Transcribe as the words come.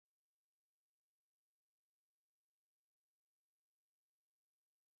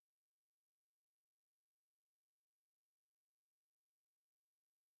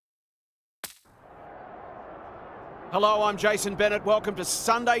Hello, I'm Jason Bennett. Welcome to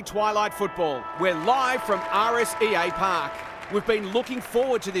Sunday Twilight Football. We're live from RSEA Park. We've been looking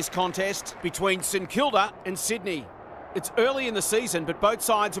forward to this contest between St Kilda and Sydney. It's early in the season, but both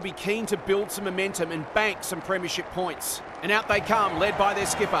sides will be keen to build some momentum and bank some Premiership points. And out they come, led by their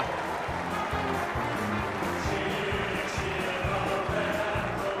skipper.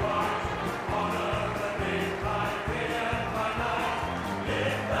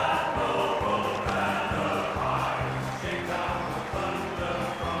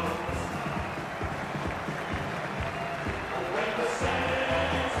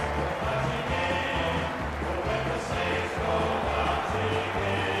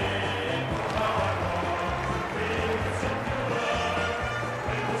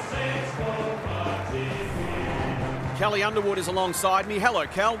 Kelly Underwood is alongside me. Hello,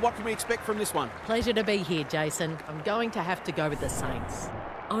 Cal. What can we expect from this one? Pleasure to be here, Jason. I'm going to have to go with the Saints.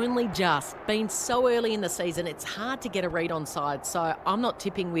 Only just. Been so early in the season, it's hard to get a read on sides, so I'm not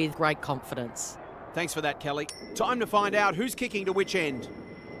tipping with great confidence. Thanks for that, Kelly. Time to find out who's kicking to which end.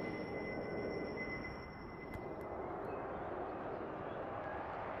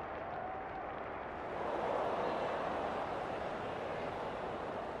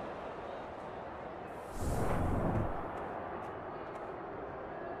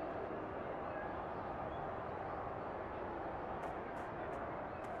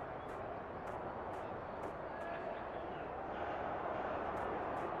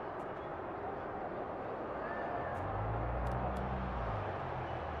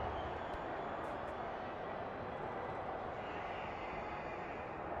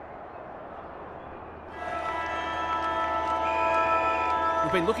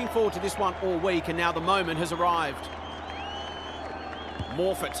 We've been looking forward to this one all week, and now the moment has arrived.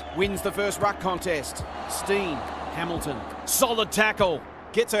 Morfitt wins the first ruck contest. Steen, Hamilton, solid tackle.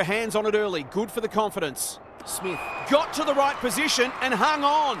 Gets her hands on it early, good for the confidence. Smith got to the right position and hung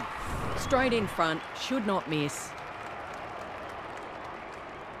on. Straight in front, should not miss.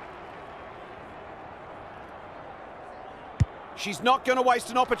 She's not going to waste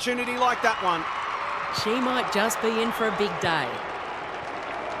an opportunity like that one. She might just be in for a big day.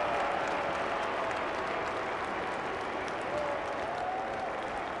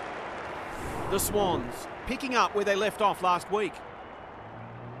 The Swans picking up where they left off last week.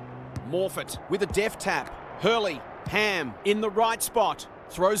 Morfitt with a deft tap. Hurley, Ham in the right spot.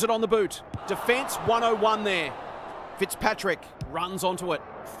 Throws it on the boot. Defence 101 there. Fitzpatrick runs onto it.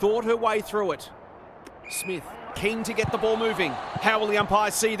 Thought her way through it. Smith keen to get the ball moving. How will the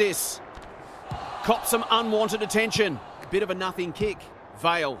umpires see this? Cops some unwanted attention. Bit of a nothing kick.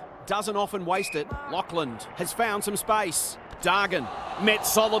 Vale doesn't often waste it. Lachlan has found some space. Dargan met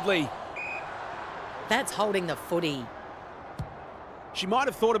solidly. That's holding the footy. She might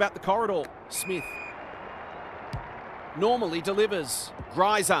have thought about the corridor. Smith normally delivers.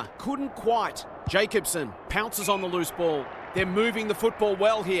 Greiser couldn't quite. Jacobson pounces on the loose ball. They're moving the football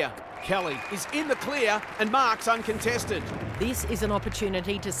well here. Kelly is in the clear and marks uncontested. This is an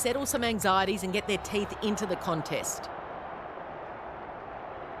opportunity to settle some anxieties and get their teeth into the contest.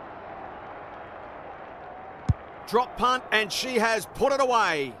 Drop punt, and she has put it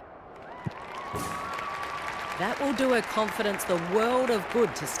away. That will do her confidence the world of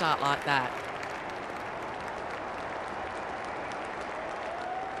good to start like that.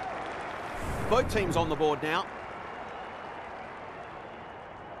 Both teams on the board now.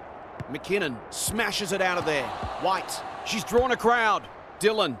 McKinnon smashes it out of there. White, she's drawn a crowd.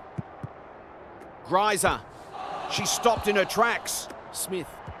 Dillon. Greiser, she stopped in her tracks. Smith,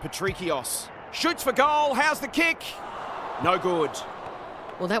 Patrikios, shoots for goal. How's the kick? No good.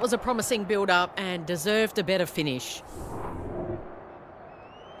 Well, that was a promising build-up and deserved a better finish.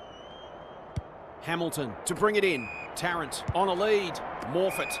 Hamilton to bring it in. Tarrant on a lead.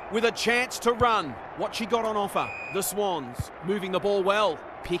 Morfitt with a chance to run. What she got on offer. The Swans moving the ball well,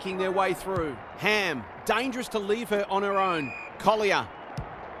 picking their way through. Ham, dangerous to leave her on her own. Collier,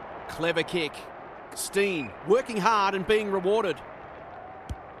 clever kick. Steen working hard and being rewarded.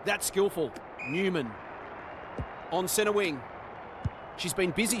 That's skillful. Newman on centre wing. She's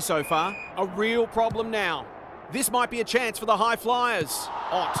been busy so far. A real problem now. This might be a chance for the high flyers.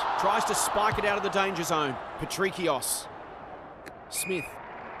 Ott tries to spike it out of the danger zone. Patrikios. Smith.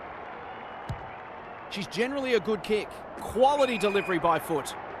 She's generally a good kick. Quality delivery by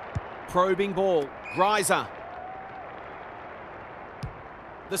foot. Probing ball. Greiser.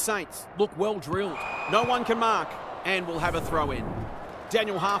 The Saints look well drilled. No one can mark, and will have a throw in.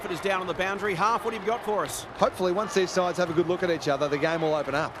 Daniel Harford is down on the boundary. Harf, what have you got for us? Hopefully, once these sides have a good look at each other, the game will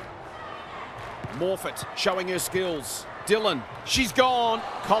open up. Morfitt showing her skills. Dillon, she's gone.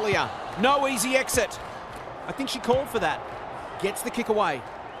 Collier, no easy exit. I think she called for that. Gets the kick away.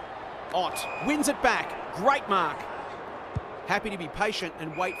 Ott wins it back. Great mark. Happy to be patient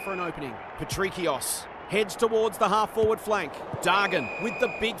and wait for an opening. Patrikios heads towards the half-forward flank. Dargan with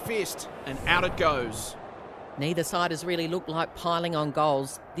the big fist, and out it goes. Neither side has really looked like piling on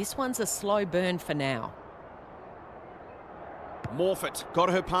goals. This one's a slow burn for now. Morfitt got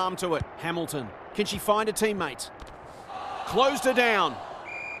her palm to it. Hamilton, can she find a teammate? Closed her down.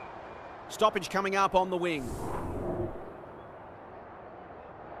 Stoppage coming up on the wing.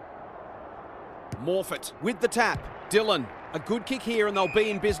 Morfitt with the tap. Dillon, a good kick here and they'll be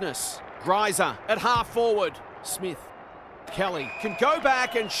in business. Greiser at half forward. Smith. Kelly can go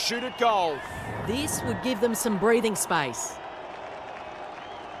back and shoot at goal. This would give them some breathing space.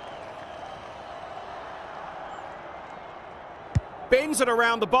 Bends it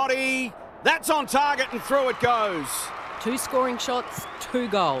around the body. That's on target and through it goes. 2 scoring shots, 2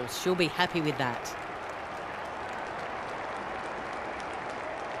 goals. She'll be happy with that.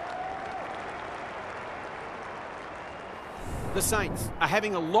 The Saints are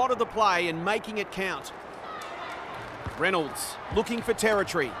having a lot of the play and making it count. Reynolds looking for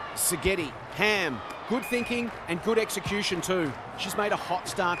territory. Seghetti, Ham, good thinking and good execution too. She's made a hot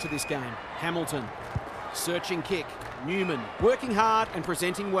start to this game. Hamilton, searching kick. Newman, working hard and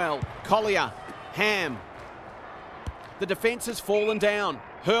presenting well. Collier, Ham. The defence has fallen down.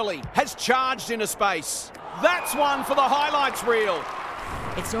 Hurley has charged into space. That's one for the highlights reel.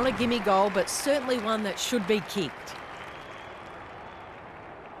 It's not a gimme goal, but certainly one that should be kicked.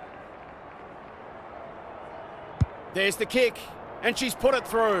 There's the kick, and she's put it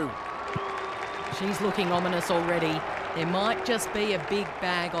through. She's looking ominous already. There might just be a big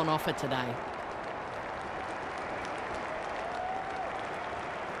bag on offer today.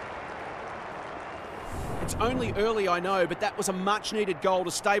 It's only early, I know, but that was a much-needed goal to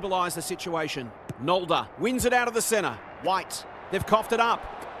stabilise the situation. Nolder wins it out of the centre. White, they've coughed it up.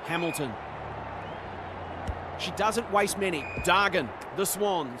 Hamilton. She doesn't waste many. Dargan, the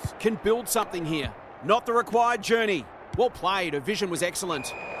Swans, can build something here. Not the required journey. Well played, her vision was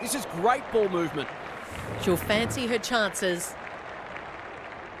excellent. This is great ball movement. She'll fancy her chances.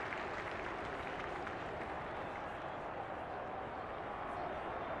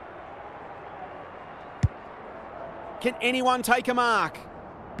 Can anyone take a mark?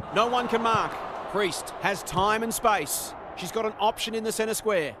 No one can mark. Priest has time and space. She's got an option in the centre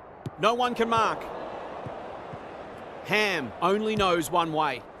square. No one can mark. Ham only knows one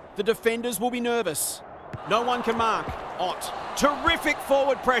way. The defenders will be nervous. No one can mark. Ott. Terrific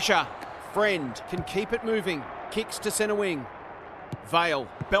forward pressure. Friend can keep it moving. Kicks to centre wing. Vale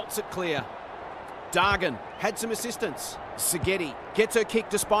belts it clear. Dargan had some assistance. Seghetti gets her kick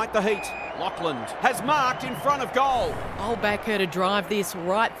despite the heat. Lockland has marked in front of goal. I'll back her to drive this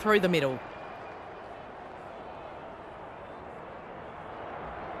right through the middle.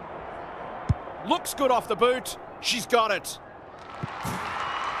 Looks good off the boot. She's got it.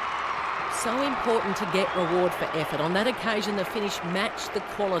 So important to get reward for effort. On that occasion, the finish matched the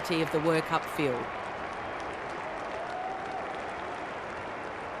quality of the work upfield.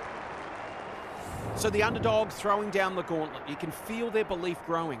 So the underdog throwing down the gauntlet. You can feel their belief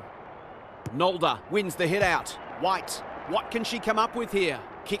growing. Nolder wins the hit out. White, what can she come up with here?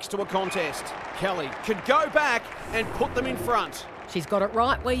 Kicks to a contest. Kelly could go back and put them in front. She's got it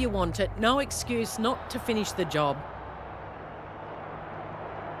right where you want it. No excuse not to finish the job.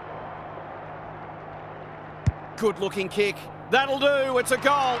 Good looking kick. That'll do. It's a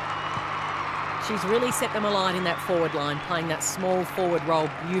goal. She's really set them alight in that forward line, playing that small forward role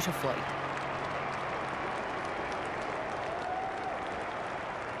beautifully.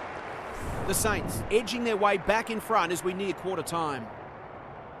 The Saints edging their way back in front as we near quarter time.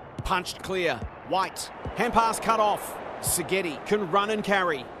 Punched clear. White. Hand pass cut off. Seghetti can run and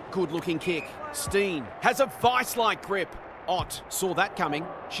carry. Good looking kick. Steen has a vice-like grip. Ott saw that coming.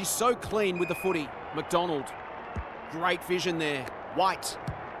 She's so clean with the footy. McDonald. Great vision there. White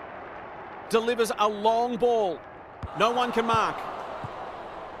delivers a long ball. No one can mark.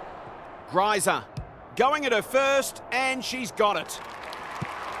 Greiser going at her first, and she's got it.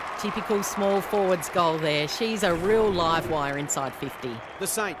 Typical small forwards goal there. She's a real live wire inside 50. The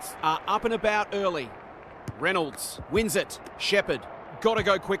Saints are up and about early. Reynolds wins it. Shepherd got to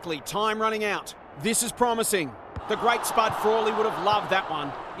go quickly. Time running out. This is promising. The great Spud Frawley would have loved that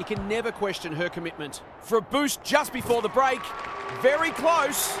one. You can never question her commitment. For a boost just before the break. Very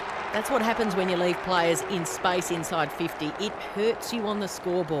close. That's what happens when you leave players in space inside 50. It hurts you on the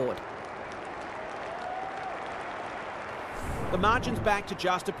scoreboard. The margin's back to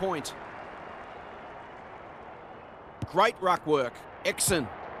just a point. Great ruck work. Exon.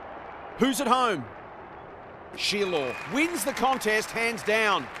 Who's at home? Shearlaw wins the contest hands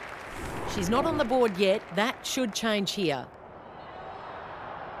down. She's not on the board yet. That should change here.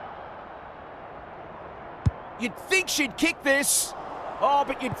 You'd think she'd kick this. Oh,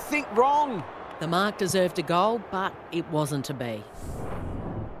 but you'd think wrong. The mark deserved a goal, but it wasn't to be.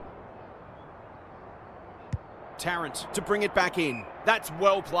 Tarrant to bring it back in. That's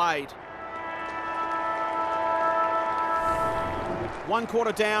well played. 1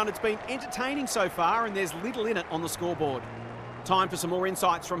 quarter down. It's been entertaining so far, and there's little in it on the scoreboard. Time for some more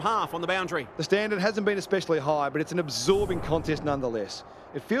insights from half on the boundary. The standard hasn't been especially high, but it's an absorbing contest nonetheless.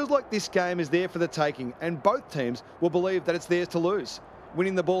 It feels like this game is there for the taking, and both teams will believe that it's theirs to lose.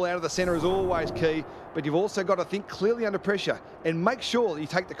 Winning the ball out of the centre is always key, but you've also got to think clearly under pressure and make sure that you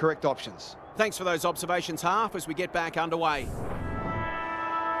take the correct options. Thanks for those observations, half, as we get back underway.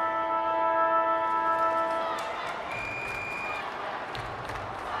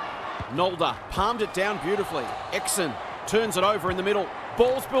 Nolda palmed it down beautifully. Exon turns it over in the middle.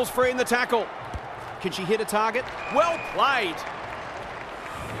 Ball spills free in the tackle. Can she hit a target? Well played.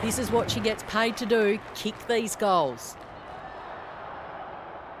 This is what she gets paid to do, kick these goals.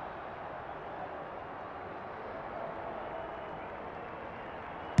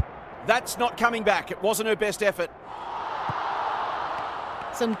 That's not coming back. It wasn't her best effort.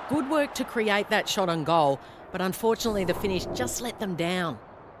 Some good work to create that shot on goal, but unfortunately the finish just let them down.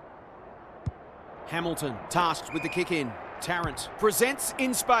 Hamilton tasked with the kick in. Tarrant presents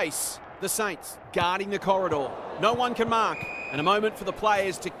in space. The Saints guarding the corridor. No one can mark. And a moment for the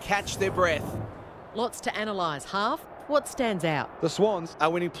players to catch their breath. Lots to analyse. Half, what stands out? The Swans are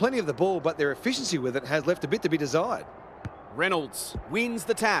winning plenty of the ball, but their efficiency with it has left a bit to be desired. Reynolds wins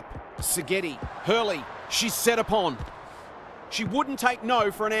the tap. Seghetti, Hurley, she's set upon. She wouldn't take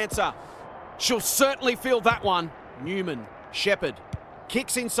no for an answer. She'll certainly feel that one. Newman, Shepherd,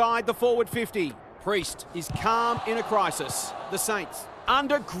 kicks inside the forward 50. Priest is calm in a crisis. The Saints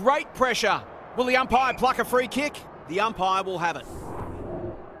under great pressure. Will the umpire pluck a free kick? The umpire will have it.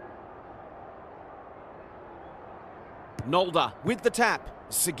 Nolda with the tap.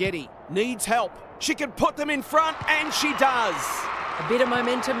 Seghetti needs help. She can put them in front, and she does. A bit of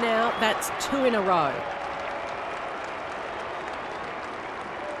momentum now. That's 2 in a row.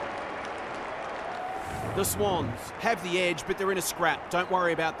 The Swans have the edge, but they're in a scrap. Don't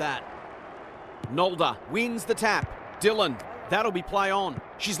worry about that. Nolda wins the tap. Dillon, that'll be play on.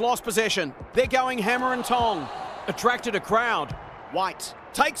 She's lost possession. They're going hammer and tong. Attracted a crowd. White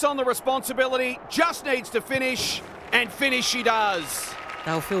takes on the responsibility, just needs to finish, and finish she does.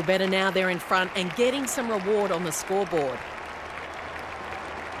 They'll feel better now they're in front and getting some reward on the scoreboard.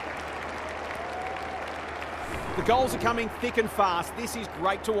 The goals are coming thick and fast. This is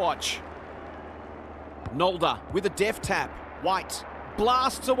great to watch. Nolda with a deft tap. White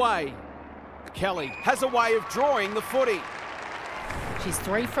blasts away. Kelly has a way of drawing the footy. She's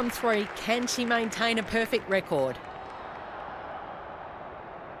 3 from 3. Can she maintain a perfect record?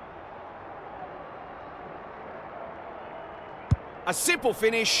 A simple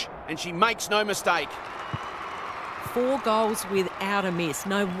finish, and she makes no mistake. 4 goals without a miss.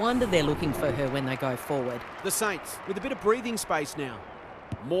 No wonder they're looking for her when they go forward. The Saints with a bit of breathing space now.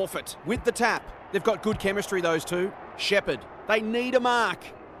 Morfitt with the tap. They've got good chemistry, those two. Shepherd, they need a mark.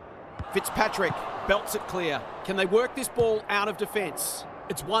 Fitzpatrick belts it clear. Can they work this ball out of defence?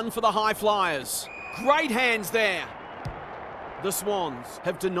 It's one for the high flyers. Great hands there. The Swans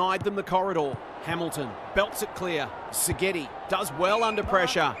have denied them the corridor. Hamilton belts it clear. Seghetti does well under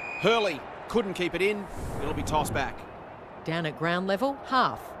pressure. Hurley couldn't keep it in. It'll be tossed back. Down at ground level,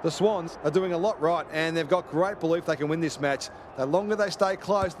 half. The Swans are doing a lot right, and they've got great belief they can win this match. The longer they stay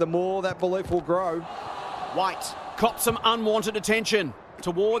close, the more that belief will grow. White cops some unwanted attention.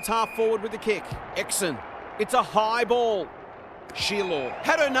 Towards half forward with the kick. Exon, it's a high ball. Shearlaw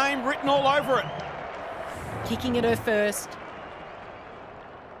had her name written all over it. Kicking at her first.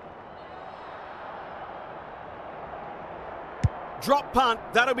 Drop punt,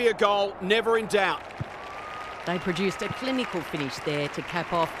 that'll be a goal, never in doubt. They produced a clinical finish there to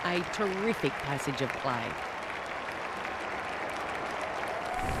cap off a terrific passage of play.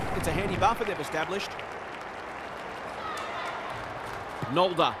 It's a handy buffer they've established.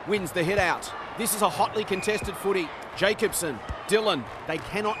 Nolda wins the hit out. This is a hotly contested footy. Jacobson, Dillon, they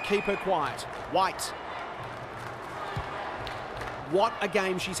cannot keep her quiet. White. What a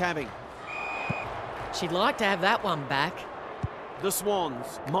game she's having. She'd like to have that one back. The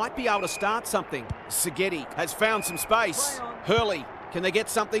Swans might be able to start something. Seghetti has found some space. Hurley, can they get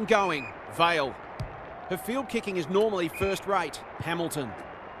something going? Vale. Her field kicking is normally first rate. Hamilton.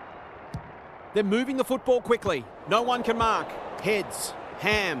 They're moving the football quickly. No one can mark. Heads.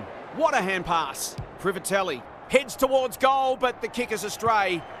 Ham. What a hand pass. Privatelli heads towards goal, but the kick is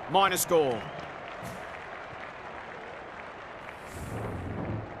astray. Minor score.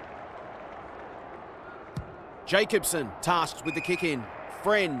 Jacobson tasked with the kick in.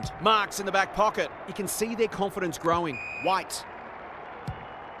 Friend marks in the back pocket. You can see their confidence growing. White.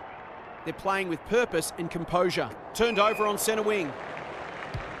 They're playing with purpose and composure. Turned over on centre wing.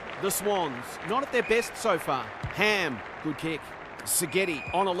 The Swans, not at their best so far. Ham, good kick. Seghetti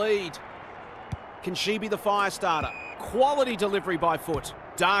on a lead. Can she be the fire starter? Quality delivery by foot.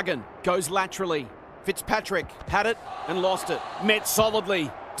 Dargan goes laterally. Fitzpatrick had it and lost it. Met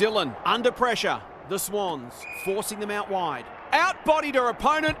solidly. Dillon under pressure. The Swans forcing them out wide. Outbodied her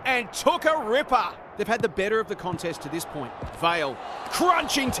opponent and took a ripper. They've had the better of the contest to this point. Vale,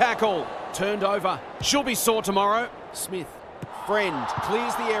 crunching tackle. Turned over. She'll be sore tomorrow. Smith. Friend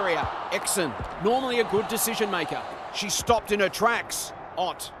clears the area. Exon, normally a good decision maker. She stopped in her tracks.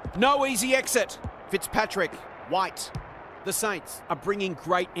 Ott, no easy exit. Fitzpatrick, White. The Saints are bringing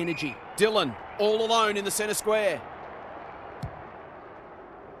great energy. Dillon, all alone in the centre square.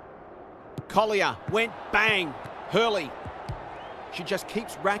 Collier went bang. Hurley. She just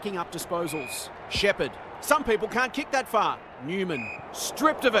keeps racking up disposals. Shepherd. Some people can't kick that far. Newman,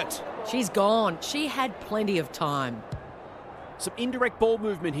 stripped of it. She's gone. She had plenty of time. Some indirect ball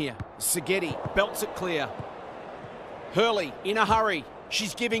movement here. Seghetti belts it clear. Hurley in a hurry.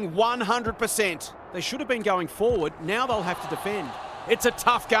 She's giving 100%. They should have been going forward. Now they'll have to defend. It's a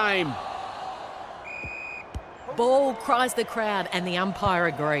tough game. Ball, cries the crowd, and the umpire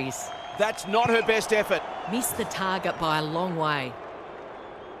agrees. That's not her best effort. Missed the target by a long way.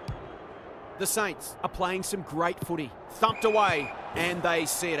 The Saints are playing some great footy. Thumped away, and they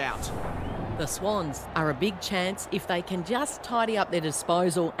see it out. The Swans are a big chance if they can just tidy up their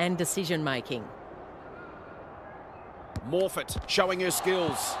disposal and decision making. Morfitt showing her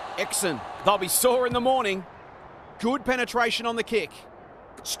skills. Exon, they'll be sore in the morning. Good penetration on the kick.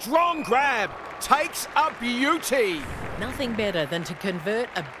 Strong grab, takes a beauty. Nothing better than to convert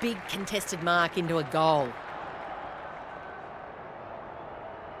a big contested mark into a goal.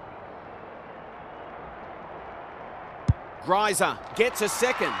 Greiser gets a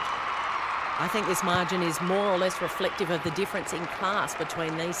second. I think this margin is more or less reflective of the difference in class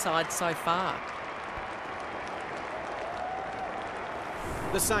between these sides so far.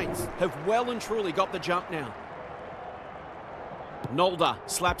 The Saints have well and truly got the jump now. Nolder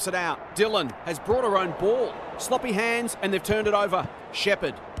slaps it out. Dillon has brought her own ball. Sloppy hands and they've turned it over.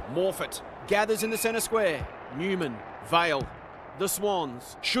 Shepherd, Morfitt, gathers in the centre square. Newman, Vale. The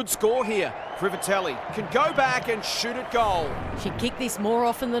Swans should score here. Privatelli can go back and shoot at goal. She'd kick this more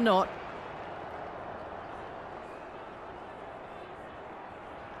often than not.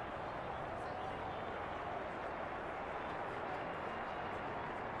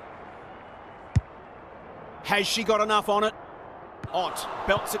 Has she got enough on it? Ott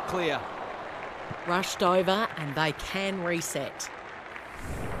belts it clear. Rushed over and they can reset.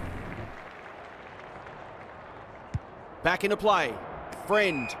 Back into play.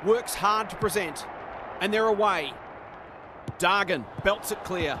 Friend works hard to present. And they're away. Dargan belts it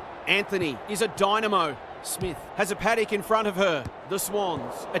clear. Anthony is a dynamo. Smith has a paddock in front of her. The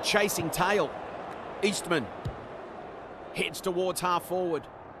Swans a chasing tail. Eastman heads towards half forward.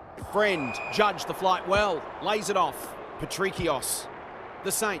 Friend judged the flight well. Lays it off. Patrikios.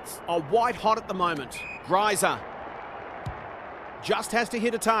 The Saints are white hot at the moment. Greiser just has to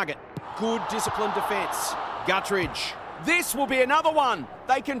hit a target. Good disciplined defence. Guttridge. This will be another one.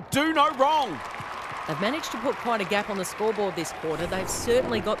 They can do no wrong. They've managed to put quite a gap on the scoreboard this quarter. They've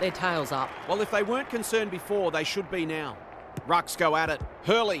certainly got their tails up. Well, if they weren't concerned before, they should be now. Rucks go at it.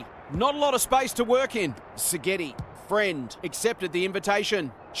 Hurley, not a lot of space to work in. Seghetti, Friend, accepted the invitation.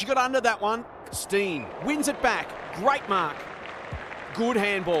 She got under that one. Steen wins it back. Great mark. Good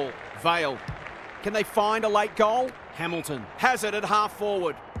handball. Vale. Can they find a late goal? Hamilton has it at half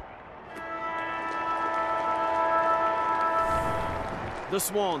forward. The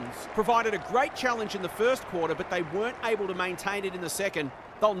Swans provided a great challenge in the first quarter, but they weren't able to maintain it in the second.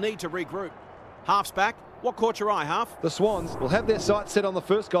 They'll need to regroup. Half's back. What caught your eye, Half? The Swans will have their sights set on the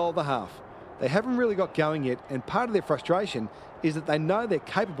first goal of the half. They haven't really got going yet, and part of their frustration is that they know they're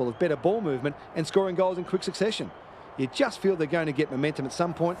capable of better ball movement and scoring goals in quick succession. You just feel they're going to get momentum at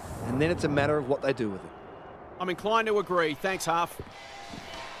some point, and then it's a matter of what they do with it. I'm inclined to agree. Thanks, Half.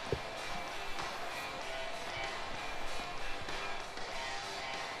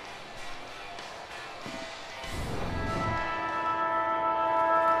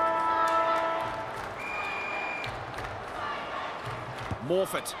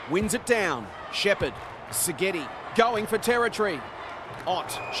 Morfitt wins it down. Shepherd, Seghetti going for territory.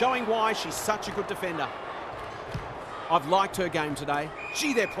 Ott, showing why she's such a good defender. I've liked her game today.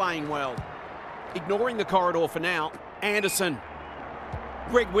 Gee, they're playing well. Ignoring the corridor for now. Anderson.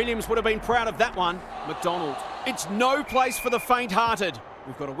 Greg Williams would have been proud of that one. McDonald. It's no place for the faint-hearted.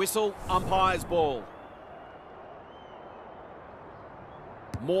 We've got a whistle, umpire's ball.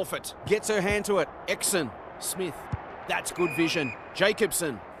 Morfitt gets her hand to it. Exon. Smith. That's good vision.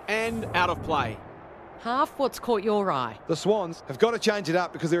 Jacobson. And out of play. Half, what's caught your eye? The Swans have got to change it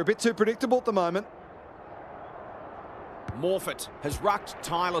up because they're a bit too predictable at the moment. Morfitt has rucked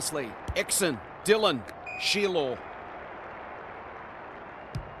tirelessly. Exon. Dillon. Shearlaw.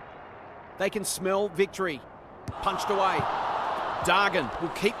 They can smell victory. Punched away. Dargan will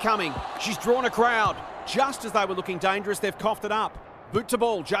keep coming. She's drawn a crowd. Just as they were looking dangerous, they've coughed it up. Boot to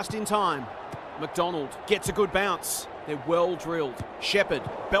ball just in time. McDonald gets a good bounce. They're well drilled. Shepherd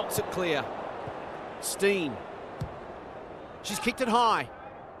belts it clear. Steen. She's kicked it high.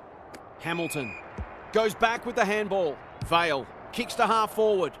 Hamilton goes back with the handball. Vale kicks to half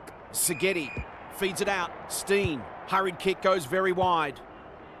forward. Seghetti feeds it out. Steen. Hurried kick goes very wide.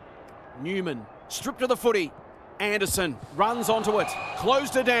 Newman stripped to the footy. Anderson runs onto it.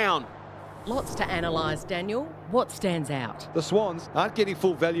 Closed her down. Lots to analyse, Daniel. What stands out? The Swans aren't getting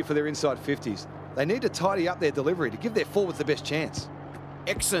full value for their inside 50s. They need to tidy up their delivery to give their forwards the best chance.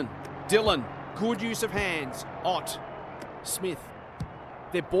 Exon. Dillon. Good use of hands. Ott. Smith.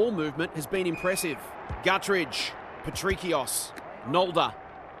 Their ball movement has been impressive. Guttridge. Patrikios. Nolda.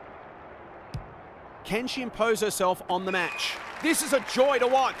 Can she impose herself on the match? This is a joy to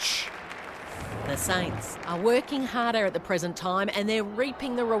watch. The Saints are working harder at the present time and they're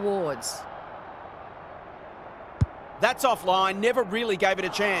reaping the rewards. That's offline, never really gave it a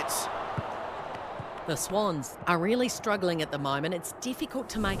chance. The Swans are really struggling at the moment. It's difficult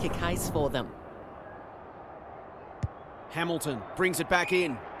to make a case for them. Hamilton brings it back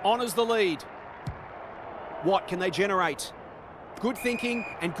in, honours the lead. What can they generate? Good thinking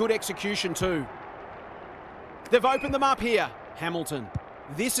and good execution too. They've opened them up here. Hamilton.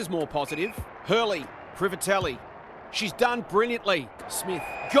 This is more positive. Hurley. Privatelli. She's done brilliantly. Smith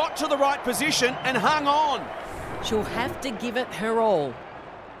got to the right position and hung on. She'll have to give it her all.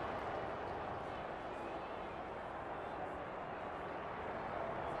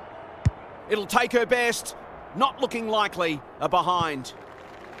 It'll take her best. Not looking likely. A behind.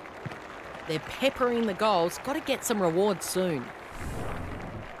 They're peppering the goals. Got to get some rewards soon.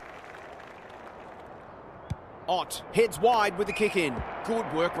 Ott heads wide with the kick in.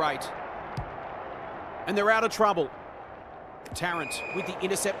 Good work rate. And they're out of trouble. Tarrant with the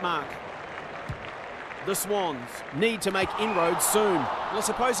intercept mark. The Swans need to make inroads soon. Well, I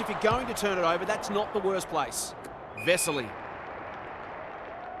suppose if you're going to turn it over, that's not the worst place. Vesely.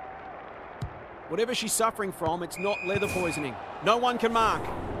 Whatever she's suffering from, it's not leather poisoning. No one can mark.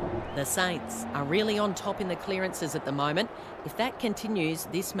 The Saints are really on top in the clearances at the moment. If that continues,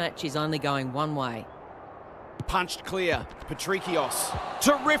 this match is only going one way. Punched clear. Patrikios.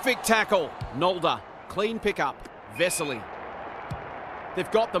 Terrific tackle. Nolda. Clean pickup. Vesely.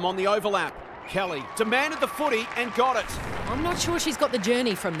 They've got them on the overlap. Kelly demanded the footy and got it. I'm not sure she's got the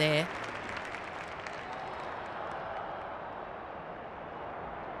journey from there.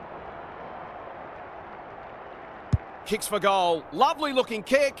 Kicks for goal. Lovely looking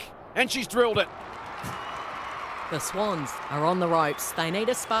kick. And she's drilled it. The Swans are on the ropes. They need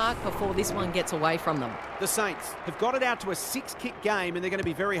a spark before this one gets away from them. The Saints have got it out to a 6-kick game and they're going to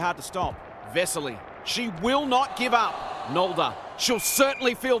be very hard to stop. Vesely. She will not give up. Nolda. She'll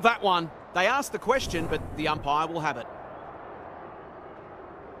certainly feel that one. They asked the question, but the umpire will have it.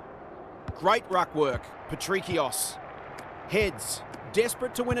 Great ruck work. Patrikios. Heads.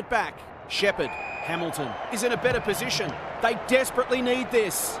 Desperate to win it back. Shepherd. Hamilton is in a better position. They desperately need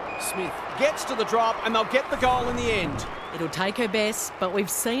this. Smith gets to the drop and they'll get the goal in the end. It'll take her best, but we've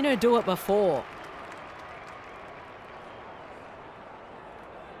seen her do it before.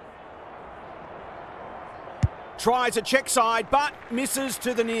 Tries a check side, but misses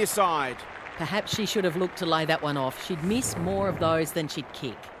to the near side. Perhaps she should have looked to lay that one off. She'd miss more of those than she'd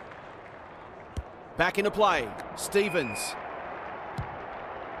kick. Back into play. Stevens.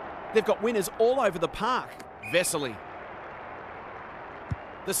 They've got winners all over the park. Vesely.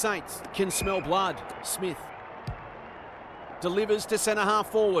 The Saints can smell blood. Smith. Delivers to centre half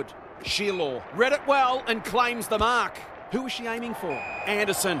forward. Shearlaw read it well and claims the mark. Who is she aiming for?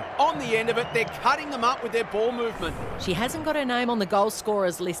 Anderson. On the end of it, they're cutting them up with their ball movement. She hasn't got her name on the goal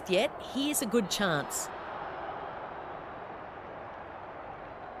scorers list yet. Here's a good chance.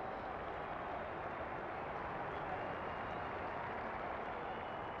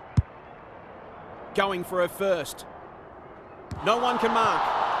 Going for her first. No one can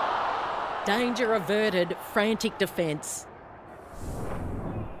mark. Danger averted, frantic defence.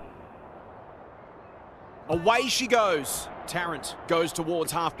 Away she goes. Tarrant goes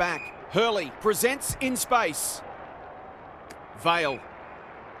towards half-back. Hurley presents in space. Vale.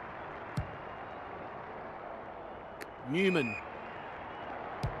 Newman.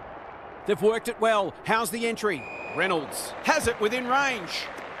 They've worked it well. How's the entry? Reynolds has it within range.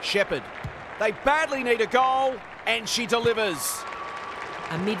 Shepherd. They badly need a goal, and she delivers.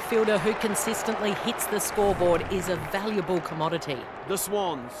 A midfielder who consistently hits the scoreboard is a valuable commodity. The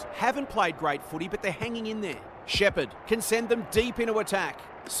Swans haven't played great footy, but they're hanging in there. Shepherd can send them deep into attack.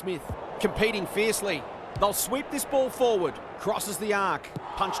 Smith competing fiercely. They'll sweep this ball forward. Crosses the arc.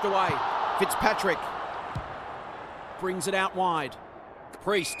 Punched away. Fitzpatrick brings it out wide.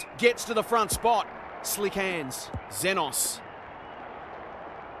 Priest gets to the front spot. Slick hands. Xenos.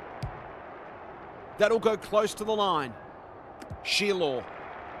 That'll go close to the line. Shearlaw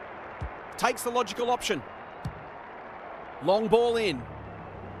takes the logical option. Long ball in.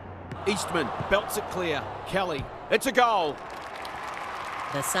 Eastman belts it clear. Kelly. It's a goal.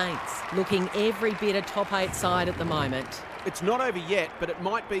 The Saints looking every bit a top 8 side at the moment. It's not over yet, but it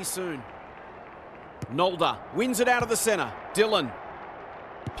might be soon. Nolder wins it out of the centre. Dillon.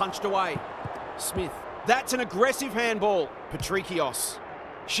 Punched away. Smith. That's an aggressive handball. Patrikios.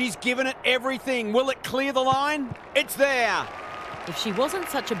 She's given it everything. Will it clear the line? It's there. If she wasn't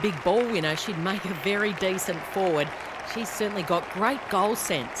such a big ball winner, she'd make a very decent forward. She's certainly got great goal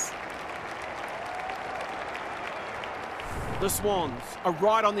sense. The Swans are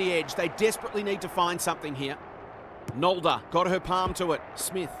right on the edge. They desperately need to find something here. Nolder got her palm to it.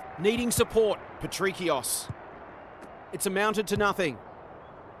 Smith needing support. Patrikios. It's amounted to nothing.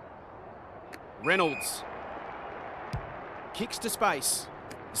 Reynolds. Kicks to space.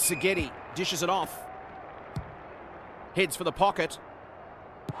 Seghetti dishes it off. Heads for the pocket.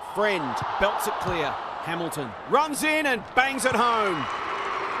 Friend belts it clear. Hamilton runs in and bangs it home.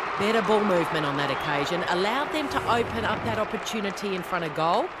 Better ball movement on that occasion allowed them to open up that opportunity in front of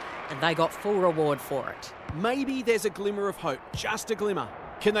goal, and they got full reward for it. Maybe there's a glimmer of hope, just a glimmer.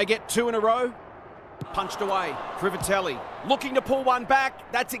 Can they get 2 in a row? Punched away. Privatelli looking to pull one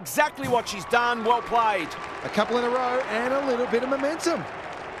back. That's exactly what she's done. Well played. A couple in a row and a little bit of momentum.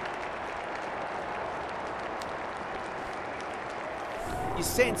 You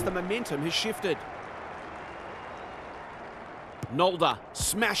sense the momentum has shifted. Nolder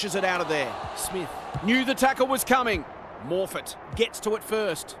smashes it out of there. Smith knew the tackle was coming. Morfitt gets to it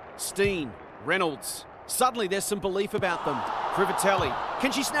first. Steen, Reynolds. Suddenly there's some belief about them. Privatelli,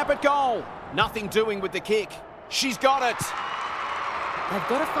 can she snap at goal? Nothing doing with the kick. She's got it. They've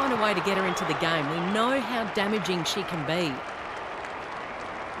got to find a way to get her into the game. We know how damaging she can be.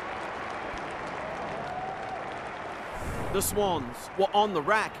 The Swans were on the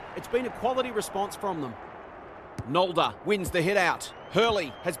rack. It's been a quality response from them. Nolder wins the hit out.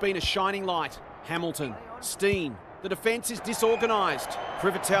 Hurley has been a shining light. Hamilton, Steen. The defence is disorganised.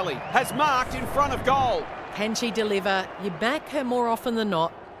 Privatelli has marked in front of goal. Can she deliver? You back her more often than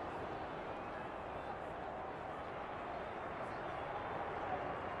not.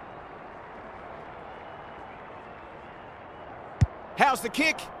 How's the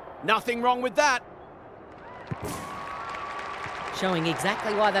kick? Nothing wrong with that. Showing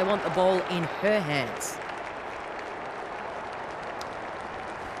exactly why they want the ball in her hands.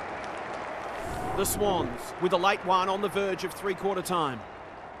 The Swans with a late one on the verge of three-quarter time.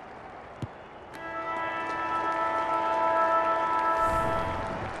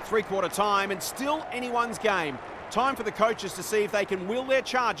 Three-quarter time and still anyone's game. Time for the coaches to see if they can will their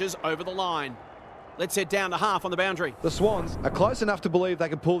charges over the line. Let's head down to half on the boundary. The Swans are close enough to believe they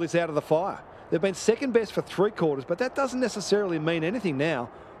can pull this out of the fire. They've been second best for 3 quarters, but that doesn't necessarily mean anything now.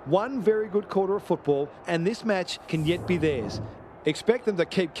 One very good quarter of football, and this match can yet be theirs. Expect them to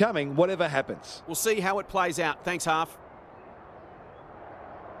keep coming, whatever happens. We'll see how it plays out. Thanks, half.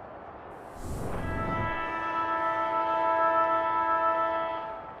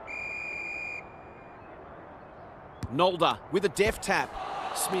 Nolder with a deft tap.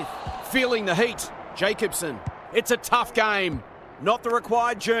 Smith feeling the heat. Jacobson. It's a tough game. Not the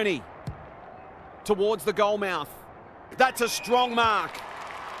required journey. Towards the goal mouth. That's a strong mark.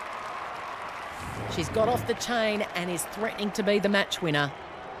 She's got off the chain and is threatening to be the match winner.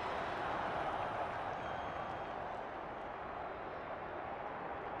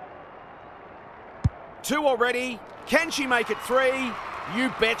 Two already. Can she make it 3?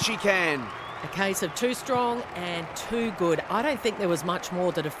 You bet she can. A case of too strong and too good. I don't think there was much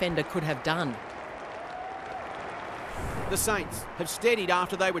more the defender could have done. The Saints have steadied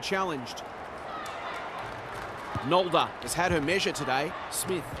after they were challenged. Nolda has had her measure today.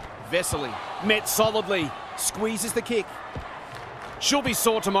 Smith, Vesely, met solidly, squeezes the kick. She'll be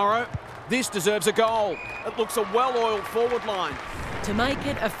sore tomorrow. This deserves a goal. It looks a well-oiled forward line. To make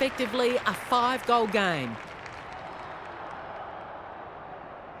it effectively a 5-goal game.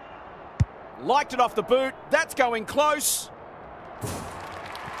 Liked it off the boot. That's going close.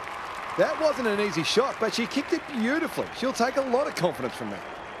 That wasn't an easy shot, but she kicked it beautifully. She'll take a lot of confidence from that.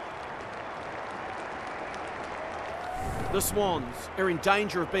 The Swans are in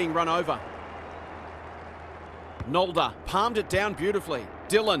danger of being run over. Nolda palmed it down beautifully.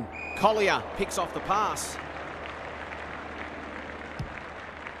 Dillon, Collier picks off the pass.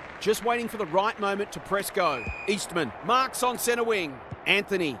 Just waiting for the right moment to press go. Eastman marks on centre wing.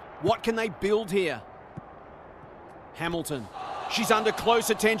 Anthony, what can they build here? Hamilton, she's under close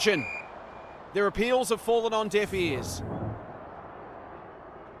attention. Their appeals have fallen on deaf ears.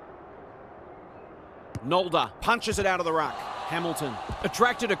 Nolda punches it out of the ruck. Hamilton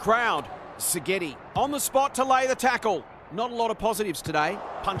attracted a crowd. Seghetti on the spot to lay the tackle. Not a lot of positives today.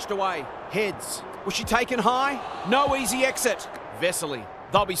 Punched away. Heads. Was she taken high? No easy exit. Vesely.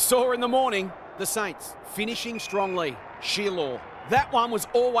 They'll be sore in the morning. The Saints finishing strongly. Shearlaw. That one was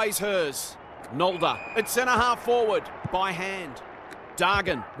always hers. Nolda at centre half forward by hand.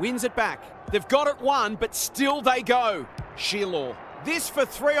 Dargan wins it back. They've got it won, but still they go. Shearlaw. This for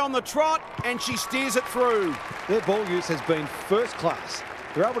 3 on the trot, and she steers it through. Their ball use has been first class.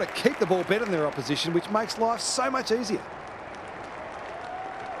 They're able to keep the ball better than their opposition, which makes life so much easier.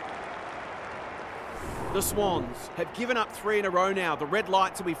 The Swans have given up 3 in a row now. The red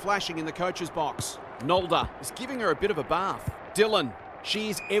lights will be flashing in the coach's box. Nolda is giving her a bit of a bath. Dillon, she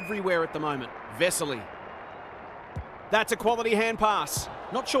is everywhere at the moment. Vesely. That's a quality hand pass.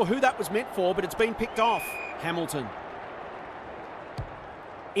 Not sure who that was meant for, but it's been picked off. Hamilton.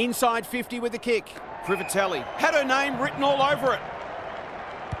 Inside 50 with the kick. Privatelli had her name written all over it.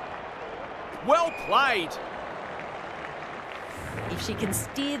 Well played. If she can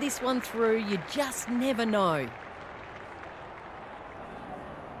steer this one through, you just never know.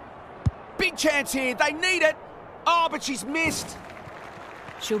 Big chance here. They need it. Oh, but she's missed.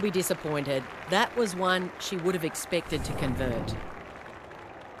 She'll be disappointed. That was one she would have expected to convert.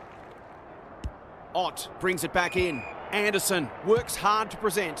 Ott brings it back in. Anderson works hard to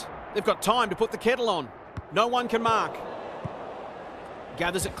present. They've got time to put the kettle on. No one can mark.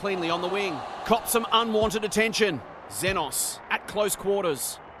 Gathers it cleanly on the wing. Cops some unwanted attention. Xenos at close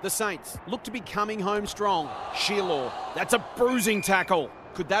quarters. The Saints look to be coming home strong. Shearlaw, that's a bruising tackle.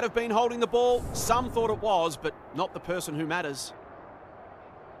 Could that have been holding the ball? Some thought it was, but not the person who matters.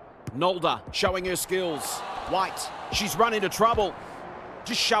 Nolda showing her skills. White, she's run into trouble.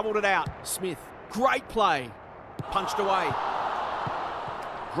 Just shoveled it out. Smith, great play. Punched away.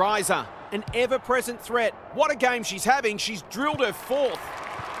 Greiser, an ever-present threat. What a game she's having. She's drilled her 4th.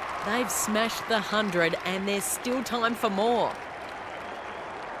 They've smashed the 100 and there's still time for more.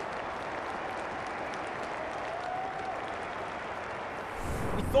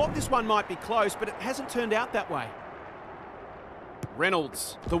 We thought this one might be close, but it hasn't turned out that way.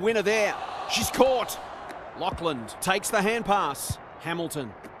 Reynolds, the winner there. She's caught. Lockland takes the hand pass.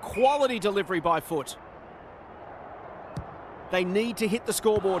 Hamilton, quality delivery by foot. They need to hit the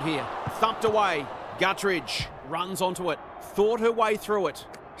scoreboard here. Thumped away. Guttridge runs onto it. Thought her way through it.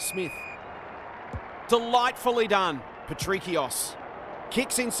 Smith. Delightfully done. Patrikios.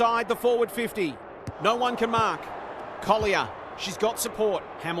 Kicks inside the forward 50. No one can mark. Collier. She's got support.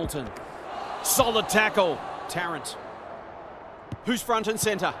 Hamilton. Solid tackle. Tarrant. Who's front and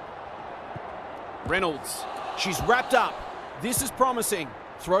centre? Reynolds. She's wrapped up. This is promising.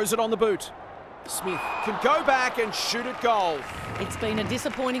 Throws it on the boot. Smith can go back and shoot at goal. It's been a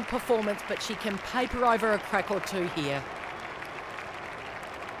disappointing performance, but she can paper over a crack or two here.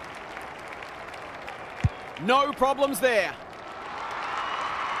 No problems there.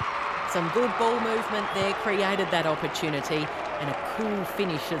 Some good ball movement there created that opportunity, and a cool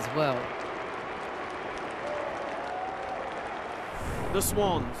finish as well. The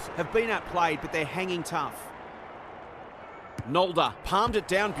Swans have been outplayed, but they're hanging tough. Nolda palmed it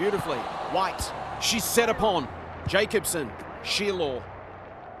down beautifully. White, she's set upon. Jacobson, Shearlaw.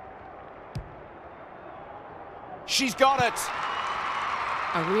 She's got it.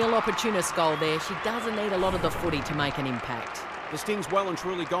 A real opportunist goal there. She doesn't need a lot of the footy to make an impact. The sting's well and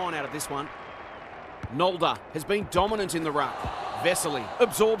truly gone out of this one. Nolda has been dominant in the ruck. Vesely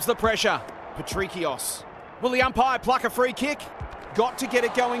absorbs the pressure. Patrikios. Will the umpire pluck a free kick? Got to get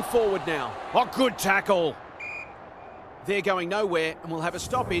it going forward now. Oh, good tackle. They're going nowhere and we'll have a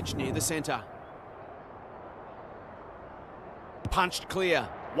stoppage near the centre. Punched clear.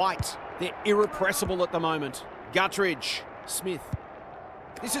 White, they're irrepressible at the moment. Guttridge. Smith.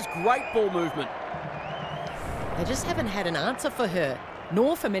 This is great ball movement. They just haven't had an answer for her,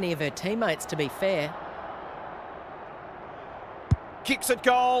 nor for many of her teammates, to be fair. Kicks at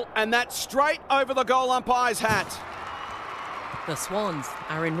goal, and that's straight over the goal umpire's hat. The Swans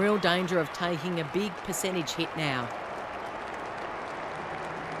are in real danger of taking a big percentage hit now.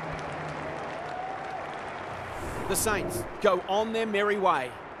 The Saints go on their merry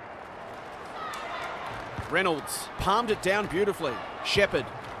way. Reynolds palmed it down beautifully. Shepherd,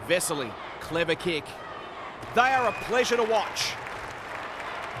 Vesely, clever kick. They are a pleasure to watch.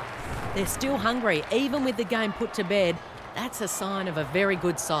 They're still hungry, even with the game put to bed. That's a sign of a very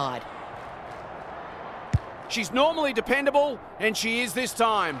good side. She's normally dependable, and she is this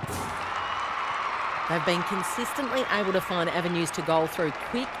time. They've been consistently able to find avenues to goal through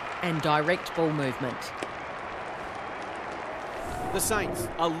quick and direct ball movement. The Saints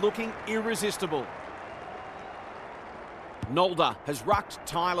are looking irresistible. Nolda has rucked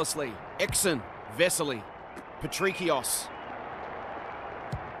tirelessly. Exon, Vesely, Patrikios.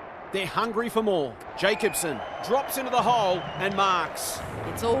 They're hungry for more. Jacobson drops into the hole and marks.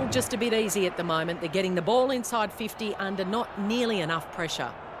 It's all just a bit easy at the moment. They're getting the ball inside 50 under not nearly enough pressure.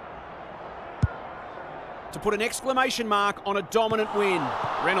 To put an exclamation mark on a dominant win.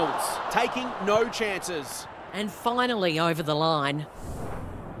 Reynolds taking no chances. And finally over the line.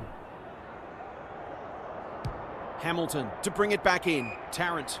 Hamilton to bring it back in.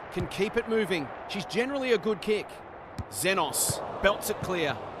 Tarrant can keep it moving. She's generally a good kick. Xenos belts it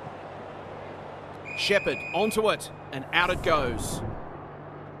clear. Shepherd onto it, and out it goes.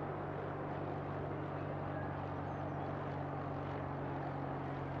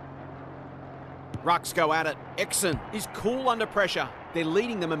 Rucks go at it. Exon is cool under pressure. They're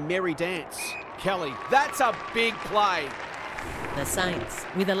leading them a merry dance. Kelly, that's a big play. The Saints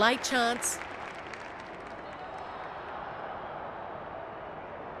with a late chance.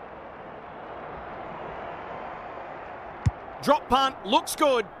 Drop punt, looks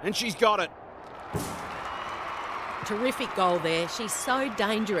good, and she's got it. Terrific goal there. She's so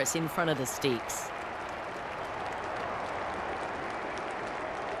dangerous in front of the sticks.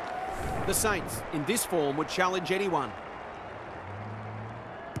 The Saints, in this form, would challenge anyone.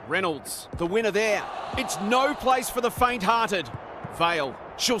 Reynolds, the winner there. It's no place for the faint-hearted. Vale,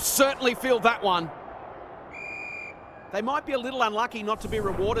 she'll certainly feel that one. They might be a little unlucky not to be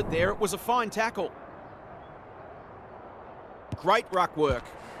rewarded there. It was a fine tackle. Great ruck work.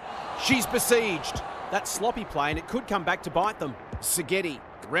 She's besieged. That sloppy play, and it could come back to bite them. Seghetti,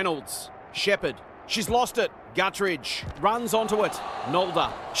 Reynolds, Shepherd. She's lost it. Guttridge runs onto it.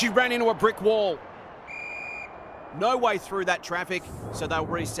 Nolda. She ran into a brick wall. No way through that traffic, so they'll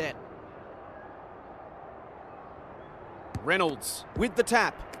reset. Reynolds with the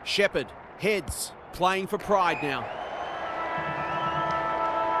tap. Shepherd heads, playing for pride now.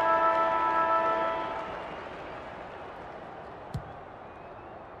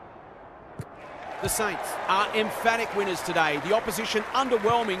 The Saints are emphatic winners today. The opposition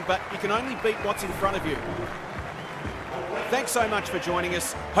underwhelming, but you can only beat what's in front of you. Thanks so much for joining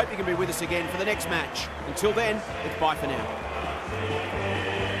us. Hope you can be with us again for the next match. Until then, it's bye for now.